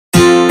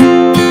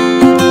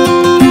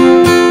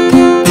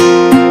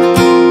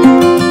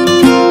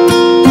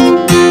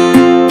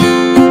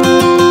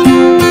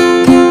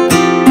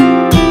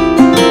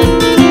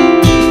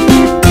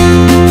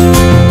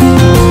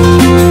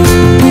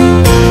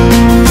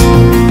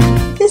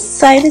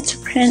decided to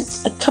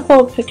print a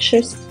couple of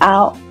pictures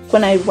out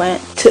when I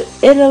went to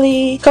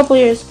Italy a couple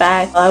years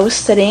back. While I was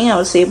studying, I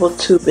was able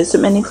to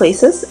visit many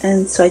places,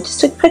 and so I just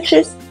took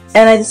pictures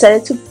and I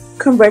decided to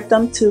convert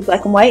them to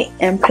black and white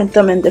and print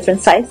them in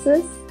different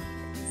sizes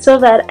so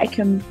that I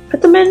can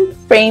put them in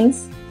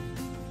frames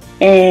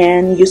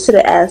and use it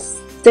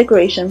as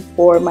decoration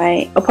for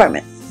my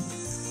apartment.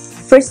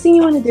 First thing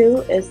you want to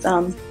do is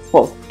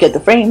well, get the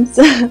frames.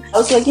 I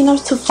was lucky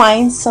enough to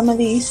find some of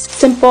these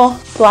simple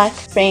black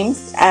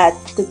frames at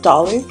the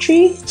Dollar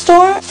Tree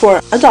store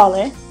for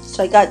 $1.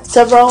 So I got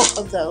several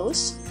of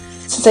those.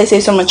 Since I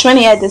saved so much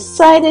money, I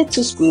decided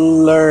to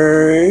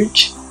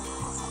splurge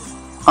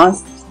on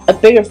a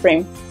bigger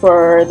frame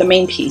for the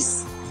main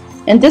piece.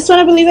 And this one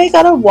I believe I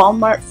got at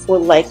Walmart for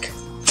like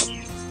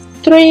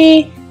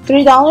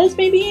 $3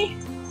 maybe?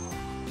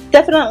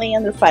 Definitely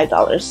under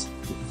 $5.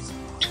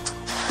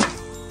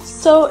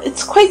 So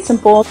it's quite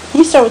simple. Let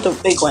me start with the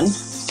big one.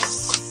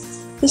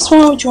 This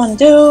one, what you want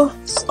to do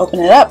is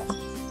open it up.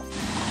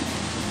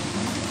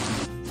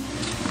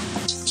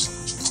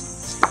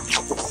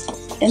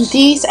 And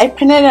these I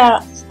printed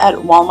out at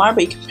Walmart,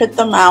 but you can print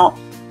them out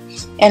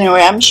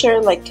anywhere. I'm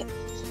sure like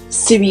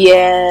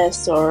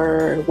CVS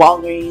or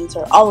Walgreens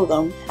or all of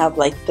them have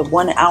like the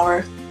 1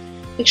 hour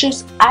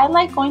pictures. I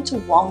like going to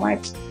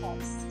Walmart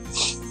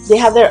because they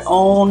have their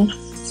own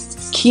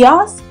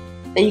kiosk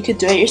that you could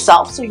do it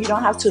yourself, so you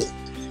don't have to.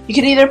 You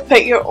could either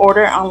put your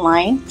order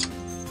online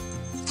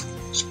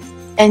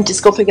and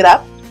just go pick it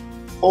up,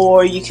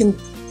 or you can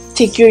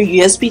take your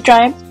USB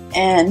drive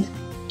and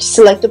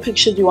select the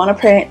picture you want to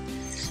print,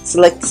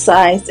 select the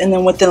size, and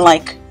then within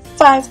like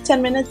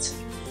 5-10 minutes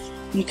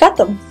you got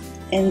them,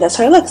 and that's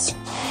how it looks.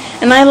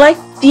 And I like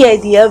the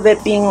idea of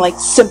it being like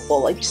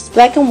simple, like just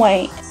black and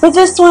white. For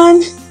this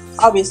one,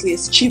 obviously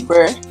it's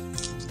cheaper.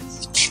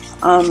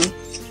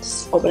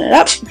 Just open it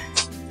up.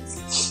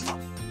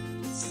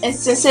 And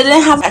since it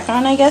didn't have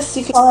background, I guess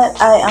you could call it,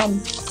 I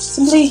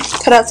simply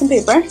cut out some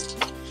paper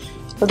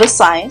for the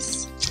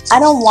size.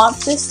 I don't want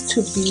this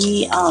to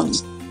be,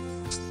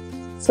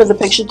 for the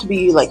picture to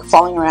be like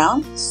falling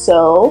around.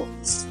 So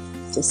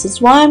this is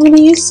why I'm going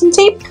to use some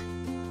tape.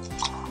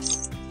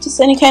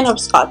 Just any kind of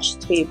scotch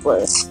tape,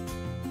 or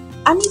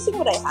I'm using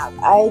what I have.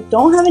 I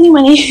don't have any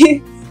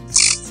money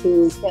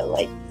to get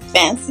like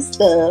fancy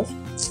stuff.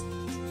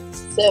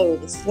 So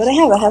this is what I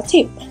have. I have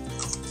tape.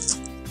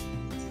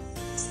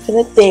 Put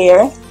it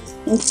there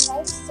and try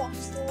to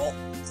center it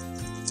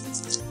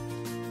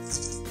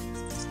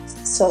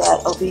so that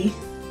it'll be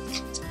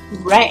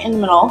right in the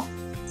middle.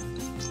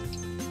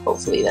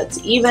 Hopefully that's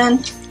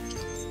even.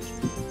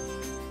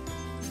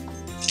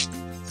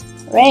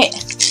 Right.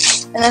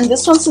 And then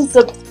this one, since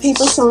the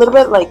paper's a little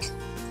bit like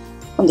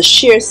on the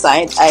sheer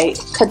side, I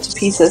cut to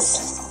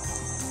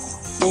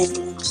pieces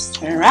and just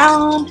turn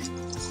around.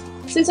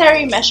 Since I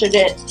already measured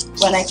it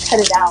when I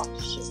cut it out,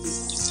 it should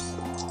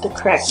be the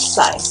correct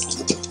size.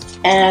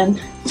 And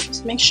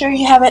just make sure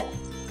you have it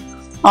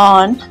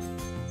on.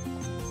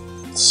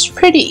 It's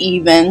pretty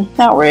even.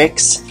 That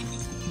works.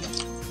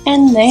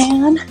 And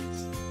then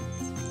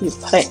you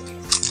put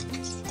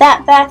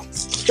that back.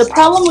 The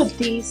problem with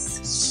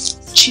these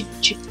cheap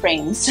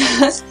frames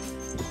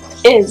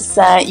is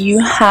that you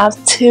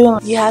have to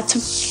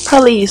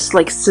probably use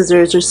like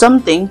scissors or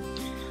something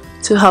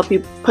to help you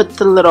put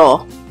the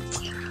little,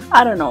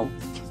 I don't know,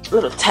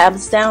 little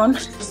tabs down.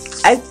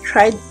 I've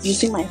tried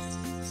using my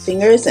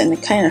fingers and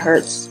it kind of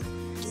hurts.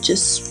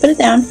 Just put it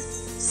down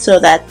so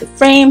that the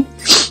frame,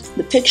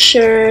 the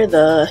picture,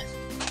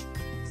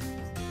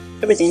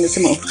 everything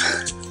doesn't move.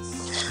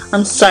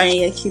 I'm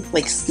sorry, I keep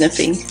like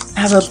sniffing.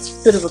 I have a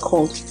bit of a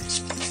cold.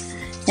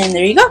 And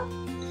there you go.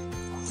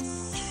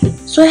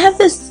 So I have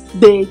this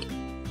big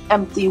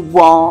empty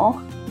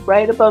wall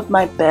right above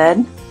my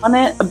bed. On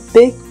it, a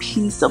big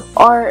piece of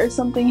art or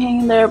something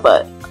hanging there,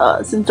 but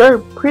since they're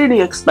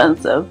pretty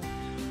expensive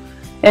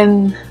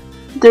and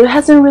there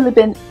hasn't really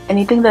been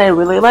anything that I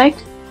really like,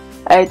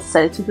 I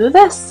decided to do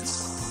this.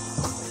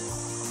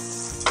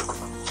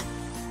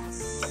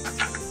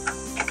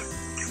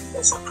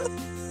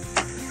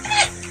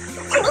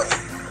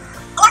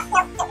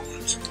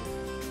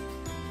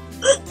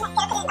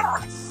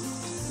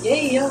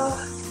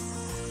 Yeah.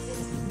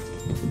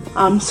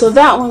 So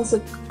that one's a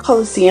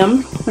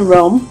Colosseum in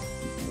Rome.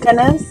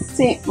 Venice,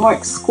 St.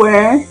 Mark's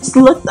Square. Just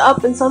looked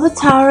up and saw the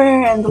tower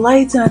and the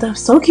lights, and I thought it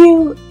was so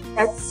cute.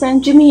 That's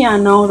San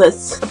Gimignano,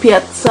 that's a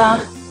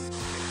piazza.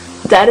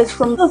 That is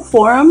from the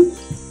Forum.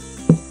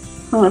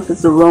 I don't know if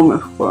it's the Roman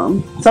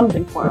Forum,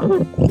 something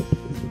Forum.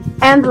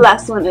 And the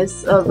last one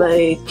is of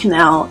a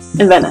canal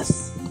in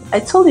Venice.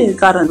 I told you I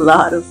got a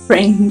lot of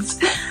frames,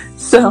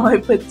 so I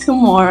put 2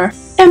 more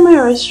in my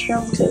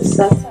restroom because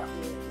that's not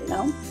weird, you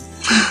know?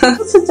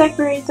 To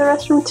decorate the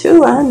restroom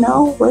too, I don't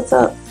know, what's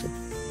up?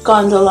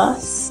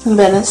 Gondolas in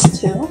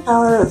Venice too.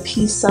 Tower of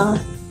Pisa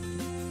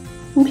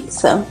in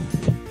Pisa.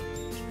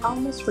 I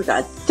almost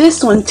forgot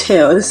this one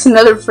too. This is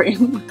another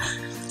frame.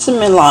 It's in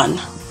Milan.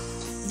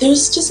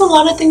 There's just a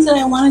lot of things that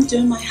I want to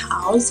do in my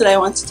house that I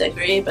want to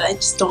decorate, but I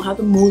just don't have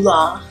the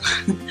moolah.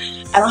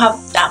 I don't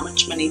have that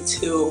much money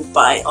to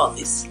buy all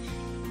these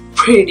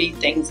pretty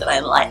things that I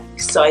like.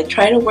 So I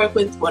try to work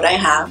with what I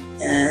have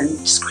and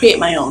just create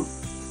my own.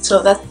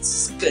 So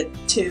that's good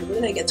too,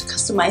 that I get to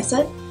customize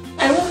it.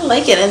 I really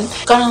like it and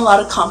gotten a lot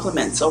of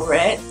compliments over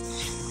it.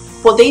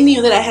 Well, they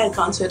knew that I had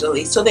gone to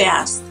Italy, so they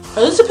asked,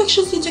 are those the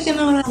pictures you took in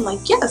Italy? I'm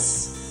like,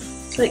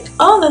 yes. Like,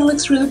 oh, that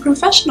looks really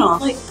professional. I'm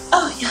like,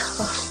 oh yeah,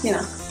 well, you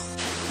know.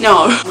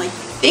 No, I'm like,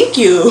 thank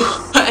you.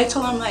 I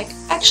told them, like,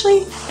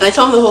 actually, and I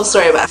told them the whole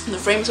story about it. The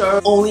frames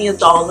are only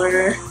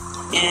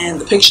 $1, and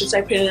the pictures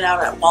I printed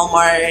out at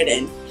Walmart,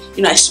 and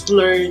you know, I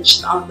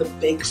splurged on the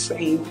big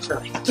frame for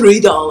like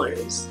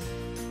 $3,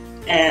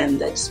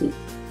 and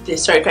they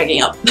started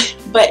cracking up.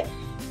 But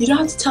you don't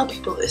have to tell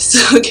people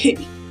this, okay?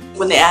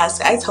 When they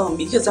ask, I tell them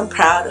because I'm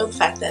proud of the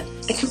fact that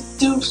I could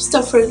do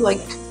stuff for like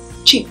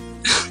cheap.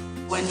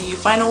 When you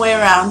find a way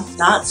around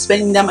not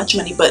spending that much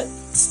money, but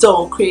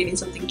still creating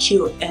something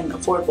cute and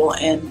affordable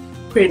and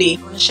pretty,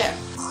 I want to share.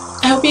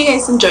 I hope you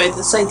guys enjoyed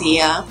this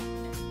idea.